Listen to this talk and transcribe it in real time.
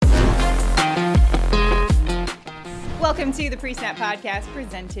Welcome to the Pre-Snap Podcast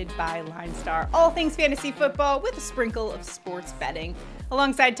presented by LineStar. All things fantasy football with a sprinkle of sports betting.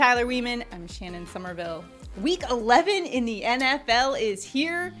 Alongside Tyler Weeman, I'm Shannon Somerville. Week 11 in the NFL is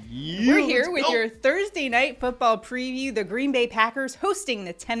here. We're here with your Thursday night football preview. The Green Bay Packers hosting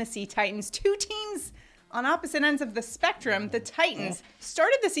the Tennessee Titans. Two teams on opposite ends of the spectrum. The Titans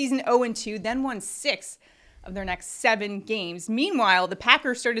started the season 0-2, then won 6 of their next 7 games. Meanwhile, the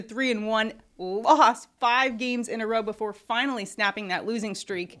Packers started 3-1, lost 5 games in a row before finally snapping that losing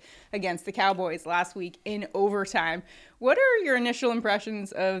streak against the Cowboys last week in overtime. What are your initial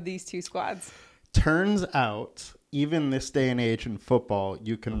impressions of these two squads? Turns out, even this day and age in football,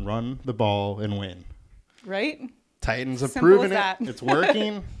 you can run the ball and win. Right? Titans have proven it. It's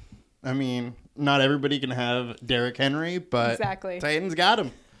working. I mean, not everybody can have Derrick Henry, but exactly. Titans got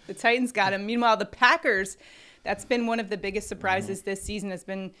him. The Titans got him. Meanwhile, the Packers, that's been one of the biggest surprises this season, has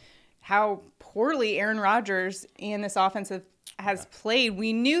been how poorly Aaron Rodgers and this offense has played.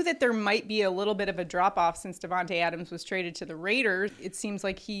 We knew that there might be a little bit of a drop-off since Davante Adams was traded to the Raiders. It seems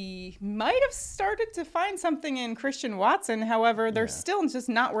like he might have started to find something in Christian Watson. However, they're still just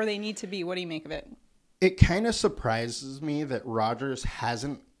not where they need to be. What do you make of it? It kind of surprises me that Rodgers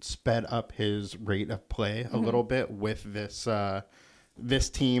hasn't sped up his rate of play a little bit with this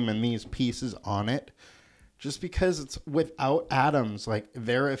team and these pieces on it, just because it's without Adams, like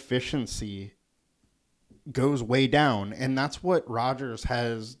their efficiency goes way down. And that's what Rodgers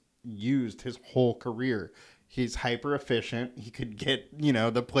has used his whole career. He's hyper efficient. He could get,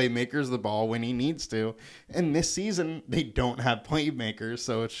 the playmakers the ball when he needs to. And this season, they don't have playmakers.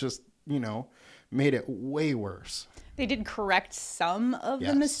 So it's just, made it way worse. They did correct some of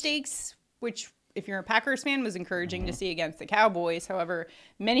the mistakes, which, if you're a Packers fan, was encouraging to see against the Cowboys. However,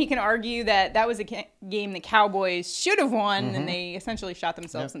 many can argue that was a game the Cowboys should have won, and they essentially shot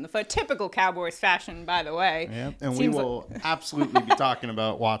themselves in the foot. Typical Cowboys fashion, by the way. Yep. And we will absolutely be talking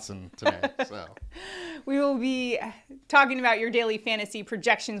about Watson today. So we will be talking about your daily fantasy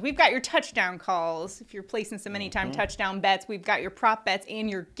projections. We've got your touchdown calls. If you're placing some anytime touchdown bets, we've got your prop bets and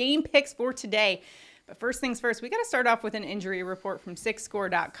your game picks for today. But first things first, we got to start off with an injury report from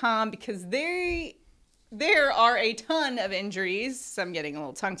SixScore.com because there are a ton of injuries. So I'm getting a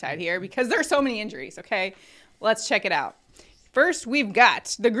little tongue-tied here because there are so many injuries, okay? Let's check it out. First, we've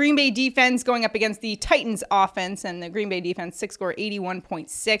got the Green Bay defense going up against the Titans offense, and the Green Bay defense, SixScore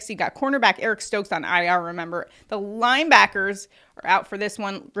 81.6. You got cornerback Eric Stokes on IR, remember. The linebackers are out for this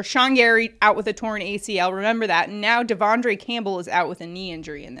one. Rashawn Gary out with a torn ACL, remember that. And now Devondre Campbell is out with a knee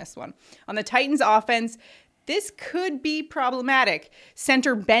injury in this one. On the Titans offense, this could be problematic.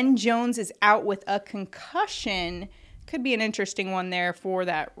 Center Ben Jones is out with a concussion. Could be an interesting one there for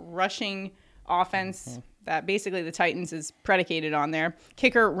that rushing offense that basically the Titans is predicated on there.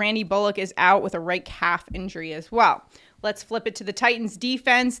 Kicker Randy Bullock is out with a right calf injury as well. Let's flip it to the Titans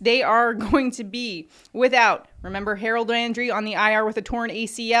defense. They are going to be without, remember, Harold Landry on the IR with a torn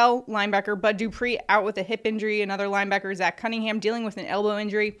ACL. Linebacker Bud Dupree out with a hip injury. Another linebacker, Zach Cunningham, dealing with an elbow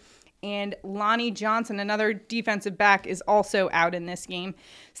injury. And Lonnie Johnson, another defensive back, is also out in this game.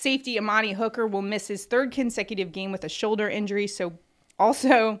 Safety Amani Hooker will miss his 3rd consecutive game with a shoulder injury. So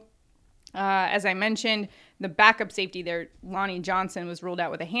also, as I mentioned, the backup safety there, Lonnie Johnson, was ruled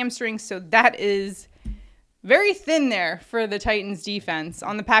out with a hamstring. So that is very thin there for the Titans defense.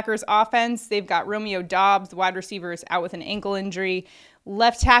 On the Packers offense, they've got Romeo Doubs, the wide receiver, is out with an ankle injury.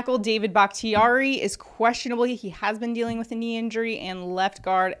 Left tackle David Bakhtiari is questionable. He has been dealing with a knee injury. And left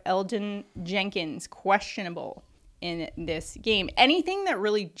guard Eldon Jenkins, questionable in this game. Anything that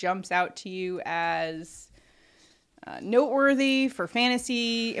really jumps out to you as noteworthy for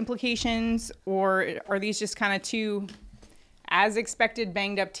fantasy implications, or are these just kind of two as expected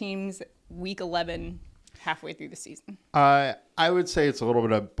banged up teams week 11 halfway through the season? I would say it's a little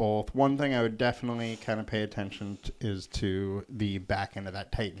bit of both. One thing I would definitely kind of pay attention to is to the back end of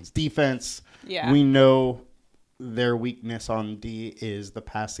that Titans defense. Yeah. We know their weakness on D is the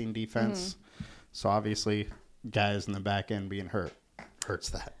passing defense. So obviously guys in the back end being hurt hurts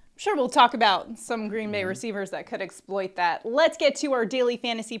that. Sure, we'll talk about some Green Bay receivers that could exploit that. Let's get to our daily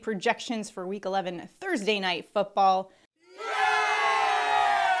fantasy projections for Week 11 Thursday Night Football.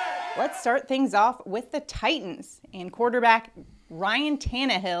 Let's start things off with the Titans and quarterback Ryan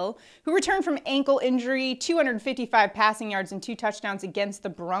Tannehill, who returned from ankle injury, 255 passing yards and 2 touchdowns against the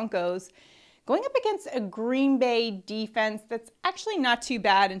Broncos. Going up against a Green Bay defense that's actually not too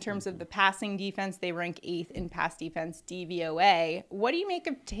bad in terms of the passing defense. They rank 8th in pass defense DVOA. What do you make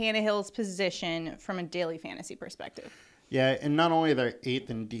of Tannehill's position from a daily fantasy perspective? Yeah, and not only they're 8th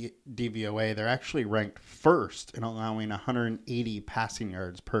in DVOA, they're actually ranked 1st in allowing 180 passing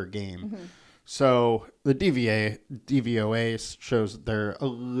yards per game. So the DVOA shows that they're a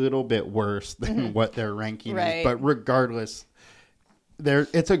little bit worse than what their ranking is. But regardless,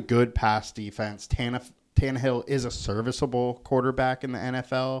 it's a good pass defense. Tannehill is a serviceable quarterback in the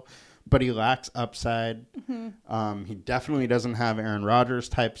NFL, but he lacks upside. He definitely doesn't have Aaron Rodgers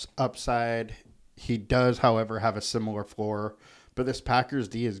types upside. He does, however, have a similar floor. But this Packers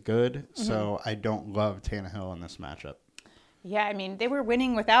D is good, so I don't love Tannehill in this matchup. Yeah, I mean, they were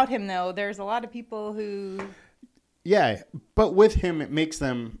winning without him, though. There's a lot of people who... Yeah, but with him, it makes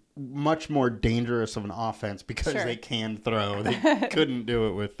them much more dangerous of an offense because they can throw. They couldn't do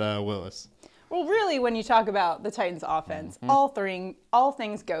it with Willis. Well, really, when you talk about the Titans' offense, all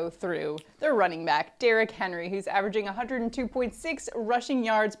things go through their running back, Derrick Henry, who's averaging 102.6 rushing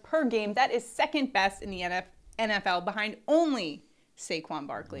yards per game. That is second best in the NFL, behind only Saquon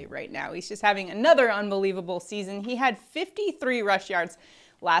Barkley right now. He's just having another unbelievable season. He had 53 rush yards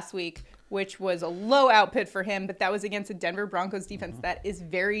last week, which was a low output for him, but that was against a Denver Broncos defense that is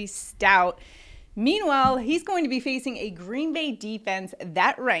very stout. Meanwhile, he's going to be facing a Green Bay defense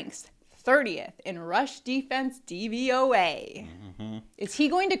that ranks 30th in rush defense DVOA. Is he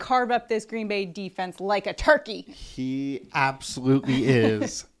going to carve up this Green Bay defense like a turkey? He absolutely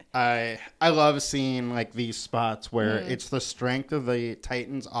is. I love seeing like these spots where it's the strength of the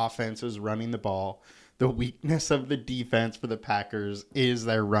Titans offense is running the ball. The weakness of the defense for the Packers is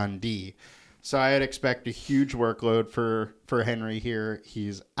their run D. So I'd expect a huge workload for Henry here.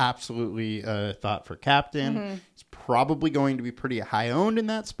 He's absolutely a thought for captain. He's probably going to be pretty high owned in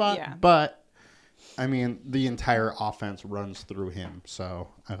that spot, but I mean, the entire offense runs through him. So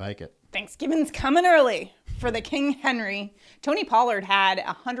I like it. Thanksgiving's coming early for the King Henry. Tony Pollard had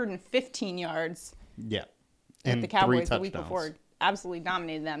 115 yards. Yeah. And the Cowboys the week before absolutely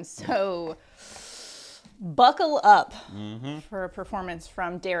dominated them. So buckle up for a performance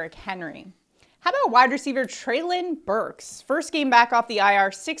from Derrick Henry. How about wide receiver Treylon Burks? First game back off the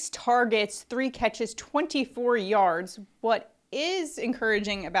IR, 6 targets, 3 catches, 24 yards. What is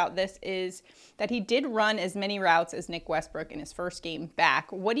encouraging about this is that he did run as many routes as Nick Westbrook in his first game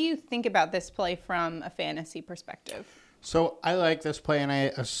back. What do you think about this play from a fantasy perspective? So I like this play, and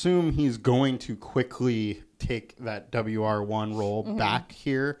I assume he's going to quickly take that WR1 role back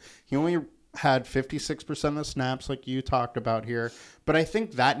here. He only had 56% of the snaps like you talked about here, but I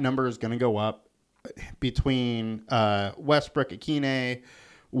think that number is going to go up between Westbrook, Akine,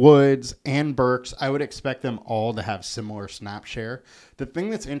 Woods, and Burks. I would expect them all to have similar snap share. The thing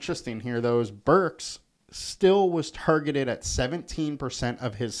that's interesting here, though, is Burks still was targeted at 17%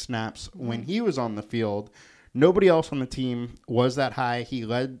 of his snaps when he was on the field. Nobody else on the team was that high. He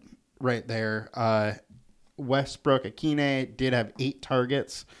led right there. Westbrook, Akine did have 8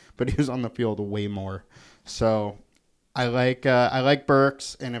 targets, but he was on the field way more. So I like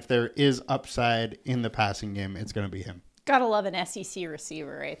Burks, and if there is upside in the passing game, it's going to be him. Gotta love an SEC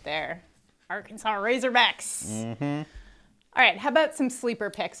receiver right there. Arkansas Razorbacks. All right, how about some sleeper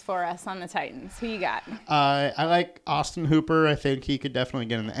picks for us on the Titans? Who you got? I like Austin Hooper. I think he could definitely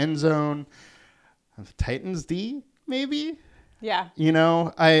get in the end zone. The Titans D, maybe? Yeah. You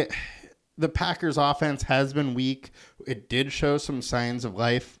know, the Packers offense has been weak. It did show some signs of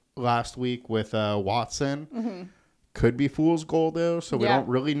life last week with Watson. Could be fool's gold, though, so we don't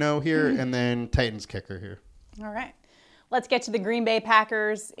really know here. And then Titans kicker here. All right. Let's get to the Green Bay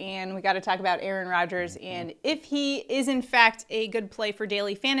Packers, and we got to talk about Aaron Rodgers and if he is, in fact, a good play for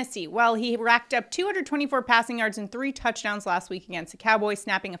daily fantasy. Well, he racked up 224 passing yards and 3 touchdowns last week against the Cowboys,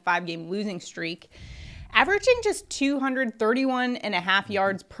 snapping a 5-game losing streak. Averaging just 231.5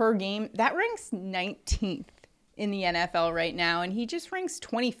 yards per game, that ranks 19th in the NFL right now, and he just ranks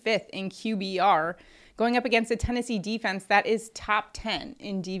 25th in QBR, going up against a Tennessee defense that is top 10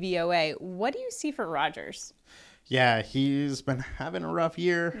 in DVOA. What do you see for Rodgers? Yeah, he's been having a rough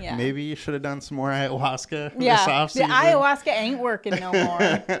year. Yeah. Maybe you should have done some more ayahuasca this offseason. The ayahuasca ain't working no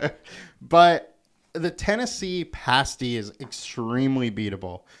more. But the Tennessee pass D is extremely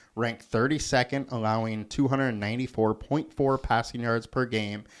beatable. Ranked 32nd, allowing 294.4 passing yards per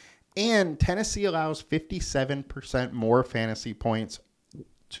game. And Tennessee allows 57% more fantasy points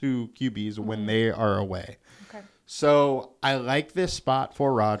to QBs when they are away. Okay. So I like this spot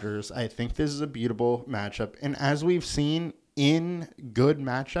for Rodgers. I think this is a beatable matchup. And as we've seen in good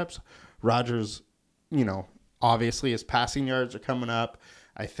matchups, Rodgers, obviously his passing yards are coming up.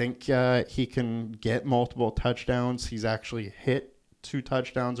 I think he can get multiple touchdowns. He's actually hit 2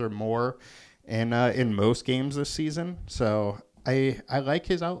 touchdowns or more in most games this season. So I like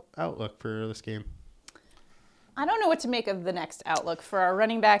his outlook for this game. I don't know what to make of the next outlook for our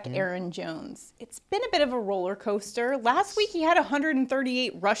running back, Aaron Jones. It's been a bit of a roller coaster. Last week he had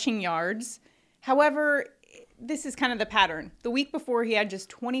 138 rushing yards, However, this is kind of the pattern. The week before, he had just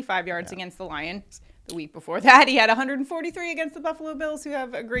 25 yards against the Lions. The week before that, he had 143 against the Buffalo Bills, who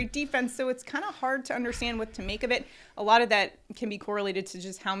have a great defense. So it's kind of hard to understand what to make of it. A lot of that can be correlated to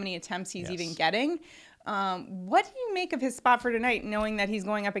just how many attempts he's even getting. What do you make of his spot for tonight, knowing that he's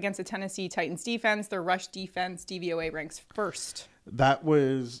going up against a Tennessee Titans defense? Their rush defense, DVOA ranks first. That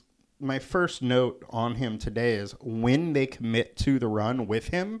was my first note on him today, is when they commit to the run with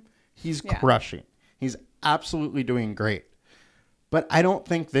him, he's crushing. He's absolutely doing great. But I don't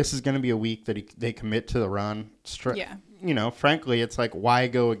think this is going to be a week that they commit to the run. You know, frankly, it's like, why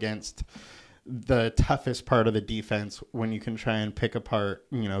go against the toughest part of the defense when you can try and pick apart,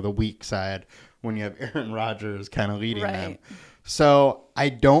 you know, the weak side when you have Aaron Rodgers kind of leading them. So I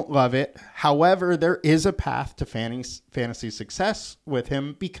don't love it. However, there is a path to fantasy success with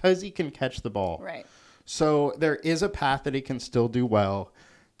him because he can catch the ball. Right. So there is a path that he can still do well.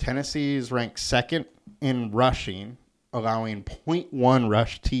 Tennessee is ranked second in rushing, allowing 0.1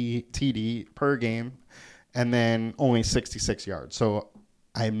 rush TD per game, and then only 66 yards. So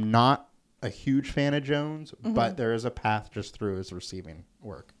I'm not a huge fan of Jones, but there is a path just through his receiving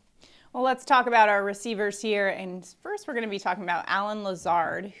work. Well, let's talk about our receivers here. And first, we're going to be talking about Allen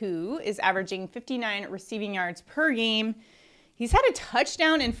Lazard, who is averaging 59 receiving yards per game. He's had a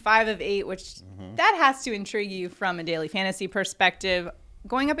touchdown in 5 of 8, which that has to intrigue you from a daily fantasy perspective.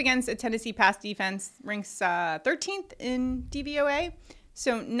 Going up against a Tennessee pass defense, ranks 13th in DVOA.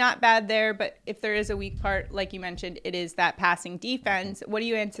 So not bad there, but if there is a weak part, like you mentioned, it is that passing defense. What do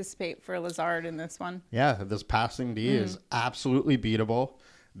you anticipate for Lazard in this one? Yeah, this passing D is absolutely beatable.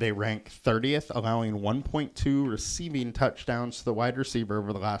 They rank 30th, allowing 1.2 receiving touchdowns to the wide receiver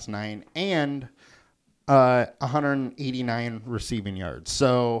over the last 9 and 189 receiving yards.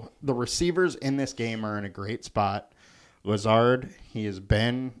 So the receivers in this game are in a great spot. Lazard, he has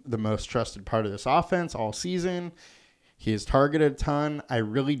been the most trusted part of this offense all season. He has targeted a ton. I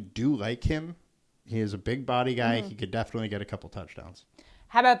really do like him. He is a big body guy. He could definitely get a couple touchdowns.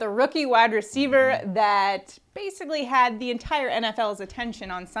 How about the rookie wide receiver that basically had the entire NFL's attention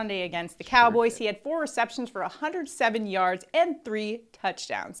on Sunday against the Cowboys? He had 4 receptions for 107 yards and 3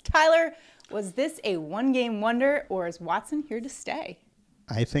 touchdowns. Tyler, was this a one-game wonder, or is Watson here to stay?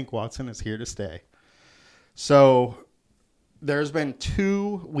 I think Watson is here to stay. So there's been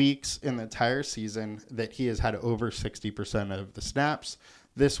 2 weeks in the entire season that he has had over 60% of the snaps.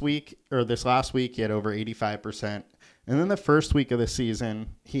 This last week, he had over 85%. And then the first week of the season,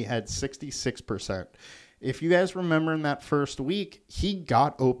 he had 66%. If you guys remember in that first week, he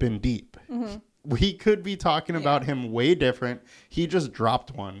got open deep. We could be talking about him way different. He just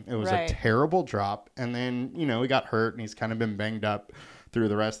dropped one. It was a terrible drop. And then, you know, he got hurt and he's kind of been banged up through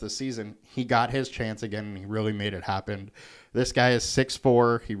the rest of the season. He got his chance again and he really made it happen. This guy is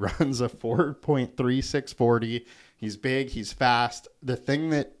 6'4". He runs a 4.36 40. He's big. He's fast. The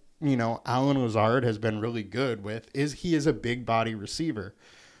thing that, you know, Allen Lazard has been really good with is he is a big body receiver.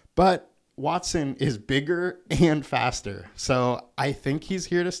 But Watson is bigger and faster. So I think he's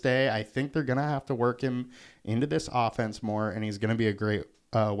here to stay. I think they're going to have to work him into this offense more, and he's going to be a great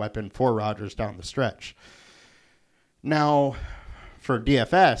weapon for Rodgers down the stretch. Now, for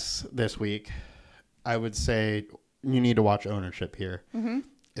DFS this week, I would say you need to watch ownership here.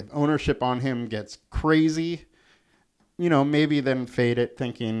 If ownership on him gets crazy, you know, maybe then fade it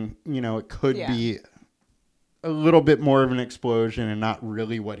thinking, you know, it could be a little bit more of an explosion and not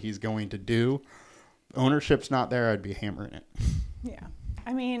really what he's going to do. If ownership's not there, I'd be hammering it. Yeah.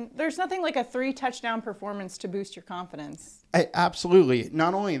 I mean, there's nothing like a 3 touchdown performance to boost your confidence. Absolutely.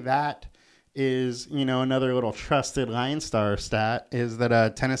 Not only that is, you know, another little trusted Line Star stat is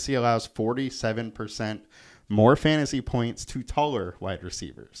that Tennessee allows 47% more fantasy points to taller wide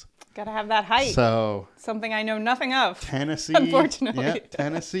receivers. Got to have that height. So something I know nothing of. Tennessee, unfortunately. Yeah,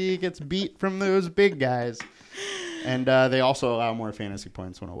 Tennessee gets beat from those big guys. And they also allow more fantasy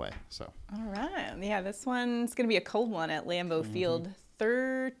points when away. So. All right. Yeah, this one's going to be a cold one at Lambeau Field.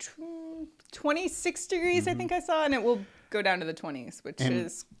 26 degrees, I think I saw, and it will go down to the 20s, which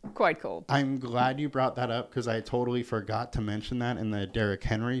is quite cold. I'm glad you brought that up because I totally forgot to mention that in the Derrick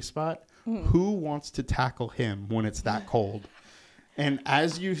Henry spot. Who wants to tackle him when it's that cold? And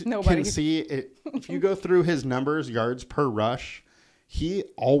as you can see, if you go through his numbers, yards per rush, he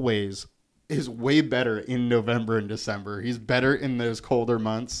always is way better in November and December. He's better in those colder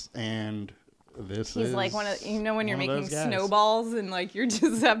months, and he's like one of, you know, when you're making snowballs and like you're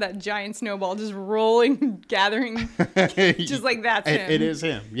just have that giant snowball just rolling, gathering, just like that's him. It is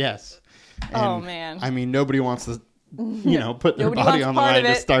him, yes. And, oh man! I mean, nobody wants to, you know, put their body on the line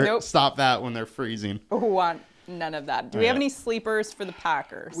to stop that when they're freezing. None of that. Do we have any sleepers for the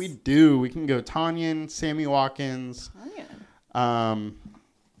Packers? We do. We can go Tonyan, Sammy Watkins.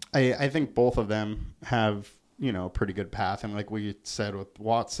 I think both of them have, a pretty good path. And like we said with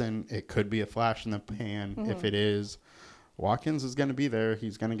Watson, it could be a flash in the pan. If it is, Watkins is going to be there.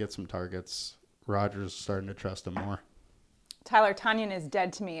 He's going to get some targets. Rodgers is starting to trust him more. Tyler, Tonyan is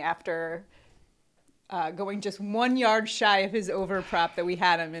dead to me after going just 1 yard shy of his over prop that we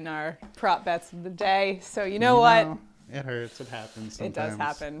had him in our prop bets of the day. So you know what? It hurts. It happens sometimes. It does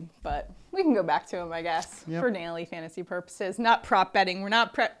happen, but we can go back to him, I guess, for daily fantasy purposes. Not prop betting. We're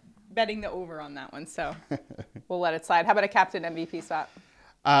not betting the over on that one, so we'll let it slide. How about a captain MVP spot?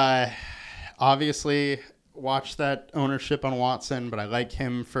 Obviously, watch that ownership on Watson, but I like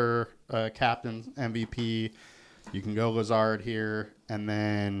him for captain MVP. You can go Lazard here, and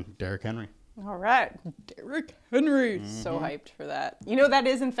then Derrick Henry. All right. Derrick Henry. So hyped for that. That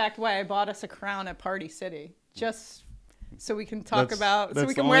is, in fact, why I bought us a crown at Party City. Just so we can talk so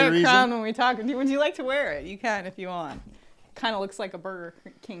we can wear a crown when we talk. Would you like to wear it? You can if you want. Kind of looks like a Burger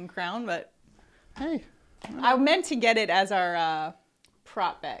King crown, but hey. I meant to get it as our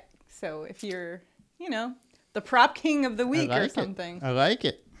prop bet. So if you're, the prop king of the week or something. I like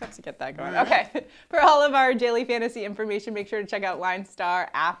it. Have to get that going. Okay. For all of our daily fantasy information, make sure to check out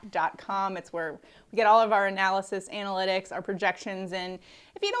linestarapp.com. It's where we get all of our analysis, analytics, our projections. And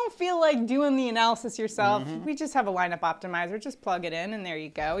if you don't feel like doing the analysis yourself, we just have a lineup optimizer. Just plug it in and there you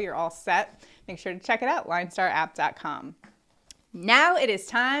go. You're all set. Make sure to check it out, linestarapp.com. Now it is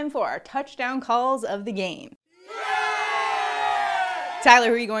time for our touchdown calls of the game. Tyler,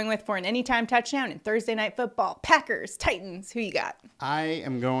 who are you going with for an anytime touchdown in Thursday Night Football? Packers, Titans, who you got? I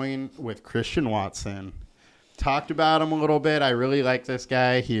am going with Christian Watson. Talked about him a little bit. I really like this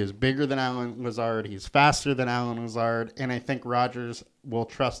guy. He is bigger than Allen Lazard. He's faster than Allen Lazard. And I think Rodgers will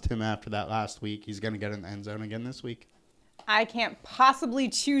trust him after that last week. He's going to get in the end zone again this week. I can't possibly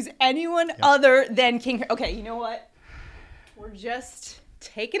choose anyone other than King. Okay, you know what? We're just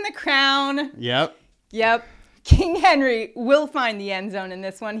taking the crown. Yep. King Henry will find the end zone in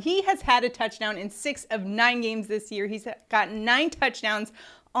this one. He has had a touchdown in 6 of 9 games this year. He's got 9 touchdowns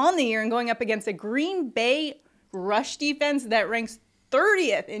on the year and going up against a Green Bay rush defense that ranks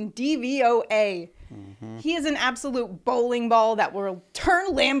 30th in DVOA. He is an absolute bowling ball that will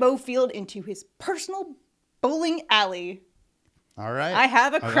turn Lambeau Field into his personal bowling alley. All right. I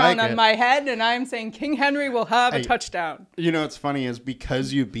have a crown on my head, and I'm saying King Henry will have a touchdown. What's funny is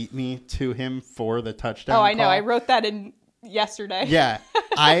because you beat me to him for the touchdown I know. I wrote that in yesterday. Yeah.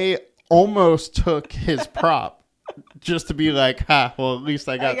 I almost took his prop just to be like, well, at least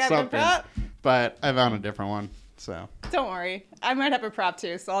I got something. But I found a different one, so. Don't worry. I might have a prop,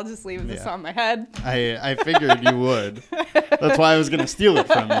 too, so I'll just leave this on my head. I figured you would. That's why I was going to steal it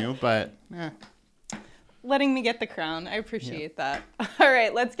from you, but, letting me get the crown. I appreciate that. All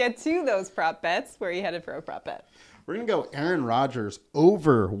right, let's get to those prop bets. Where are you headed for a prop bet? We're going to go Aaron Rodgers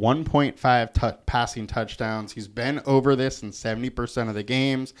over 1.5 passing touchdowns. He's been over this in 70% of the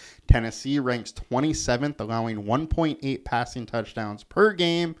games. Tennessee ranks 27th, allowing 1.8 passing touchdowns per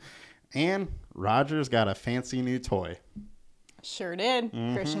game. And Rodgers got a fancy new toy. Sure did.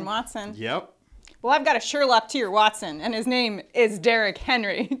 Christian Watson. Yep. Well, I've got a Sherlock tier Watson, and his name is Derrick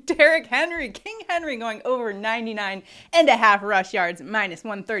Henry. Derrick Henry, King Henry, going over 99.5 rush yards, minus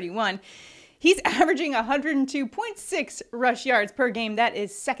 131. He's averaging 102.6 rush yards per game. That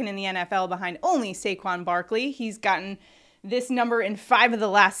is second in the NFL behind only Saquon Barkley. He's gotten this number in 5 of the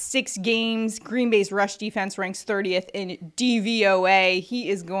last 6 games. Green Bay's rush defense ranks 30th in DVOA. He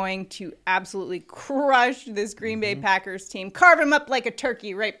is going to absolutely crush this Green Bay Packers team. Carve him up like a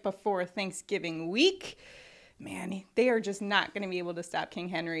turkey right before Thanksgiving week. Man, they are just not going to be able to stop King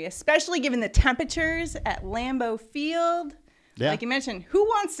Henry, especially given the temperatures at Lambeau Field. Yeah. Like you mentioned, who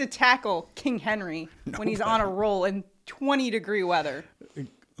wants to tackle King Henry when he's on a roll in 20-degree weather?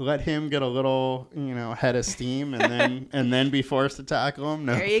 Let him get a little, head of steam and then be forced to tackle him.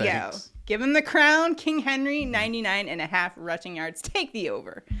 No, there you thanks. go. Give him the crown. King Henry, 99.5 rushing yards. Take the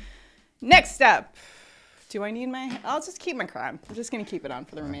over. Next up, do I need I'll just keep my crown. I'm just going to keep it on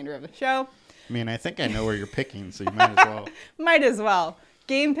for the remainder of the show. I mean, I think I know where you're picking, so you might as well. Might as well.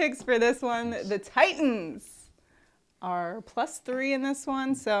 Game picks for this one. The Titans are +3 in this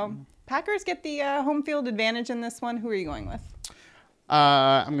one. So Packers get the home field advantage in this one. Who are you going with?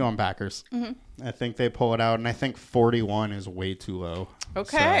 I'm going Packers. I think they pull it out, and I think 41 is way too low.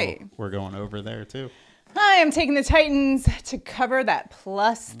 Okay. So we're going over there, too. I am taking the Titans to cover that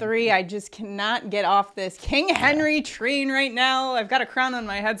 +3. I just cannot get off this King Henry train right now. I've got a crown on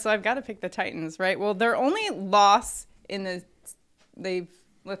my head, so I've got to pick the Titans, right? Well, their only loss they've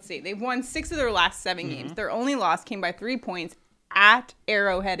let's see, they've won 6 of their last 7 games. Their only loss came by 3 points at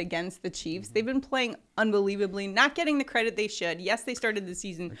Arrowhead against the Chiefs. They've been playing unbelievably, not getting the credit they should. Yes, they started the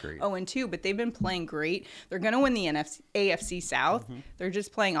season 0-2, but they've been playing great. They're going to win the AFC South. They're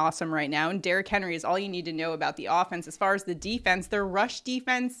just playing awesome right now. And Derrick Henry is all you need to know about the offense. As far as the defense, their rush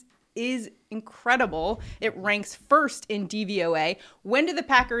defense is incredible. It ranks first in DVOA. When do the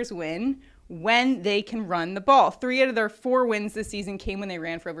Packers win? When they can run the ball. 3 out of their 4 wins this season came when they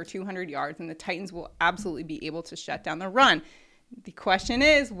ran for over 200 yards, and the Titans will absolutely be able to shut down the run. The question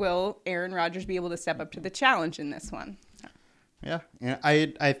is, will Aaron Rodgers be able to step up to the challenge in this one? Yeah,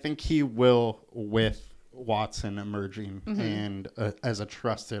 I think he will, with Watson emerging and as a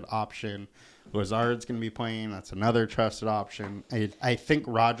trusted option. Lazard's going to be playing. That's another trusted option. I think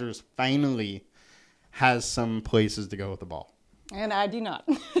Rodgers finally has some places to go with the ball. And I do not.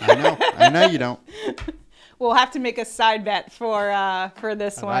 I know you don't. We'll have to make a side bet for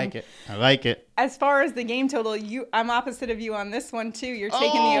this one. I like it. As far as the game total, I'm opposite of you on this one too. You're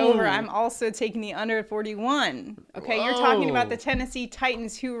taking the over. I'm also taking the under at 41. Okay, You're talking about the Tennessee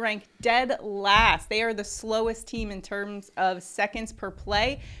Titans, who rank dead last. They are the slowest team in terms of seconds per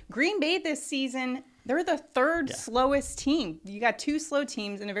play. Green Bay this season, they're the third slowest team. You got 2 slow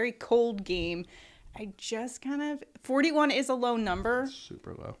teams in a very cold game. I just 41 is a low number.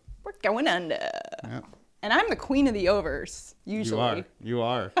 Super low. We're going under. Yeah. And I'm the queen of the overs, usually. You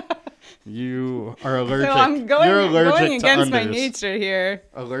are. You are allergic. So I'm going against my unders. nature here.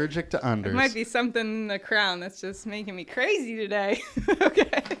 Allergic to unders. It might be something in the crown that's just making me crazy today.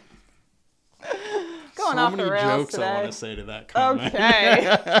 Okay. Going off the rails jokes today. I want to say to that comment.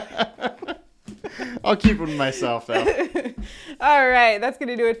 Okay. I'll keep them to myself, though. All right, that's going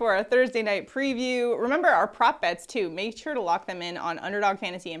to do it for our Thursday night preview. Remember our prop bets, too. Make sure to lock them in on Underdog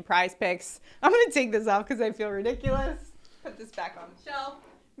Fantasy and Prize Picks. I'm going to take this off because I feel ridiculous. Put this back on the shelf.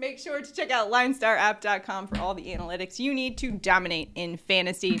 Make sure to check out LineStarApp.com for all the analytics you need to dominate in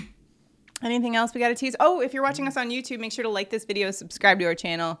fantasy. Anything else we got to tease? Oh, if you're watching us on YouTube, make sure to like this video, subscribe to our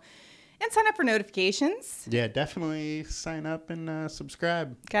channel, and sign up for notifications. Yeah, definitely sign up and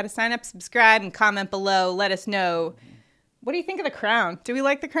subscribe. Got to sign up, subscribe, and comment below. Let us know. What do you think of the crown? Do we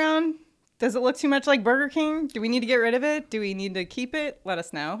like the crown? Does it look too much like Burger King? Do we need to get rid of it? Do we need to keep it? Let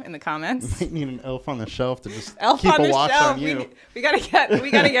us know in the comments. We need an elf on the shelf to just elf keep on a the watch shelf. on you. We gotta get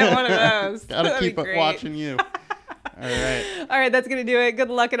one of those. Gotta keep it watching you. All right. All right, that's gonna do it.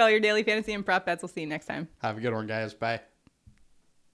 Good luck at all your daily fantasy and prop bets. We'll see you next time. Have a good one, guys. Bye.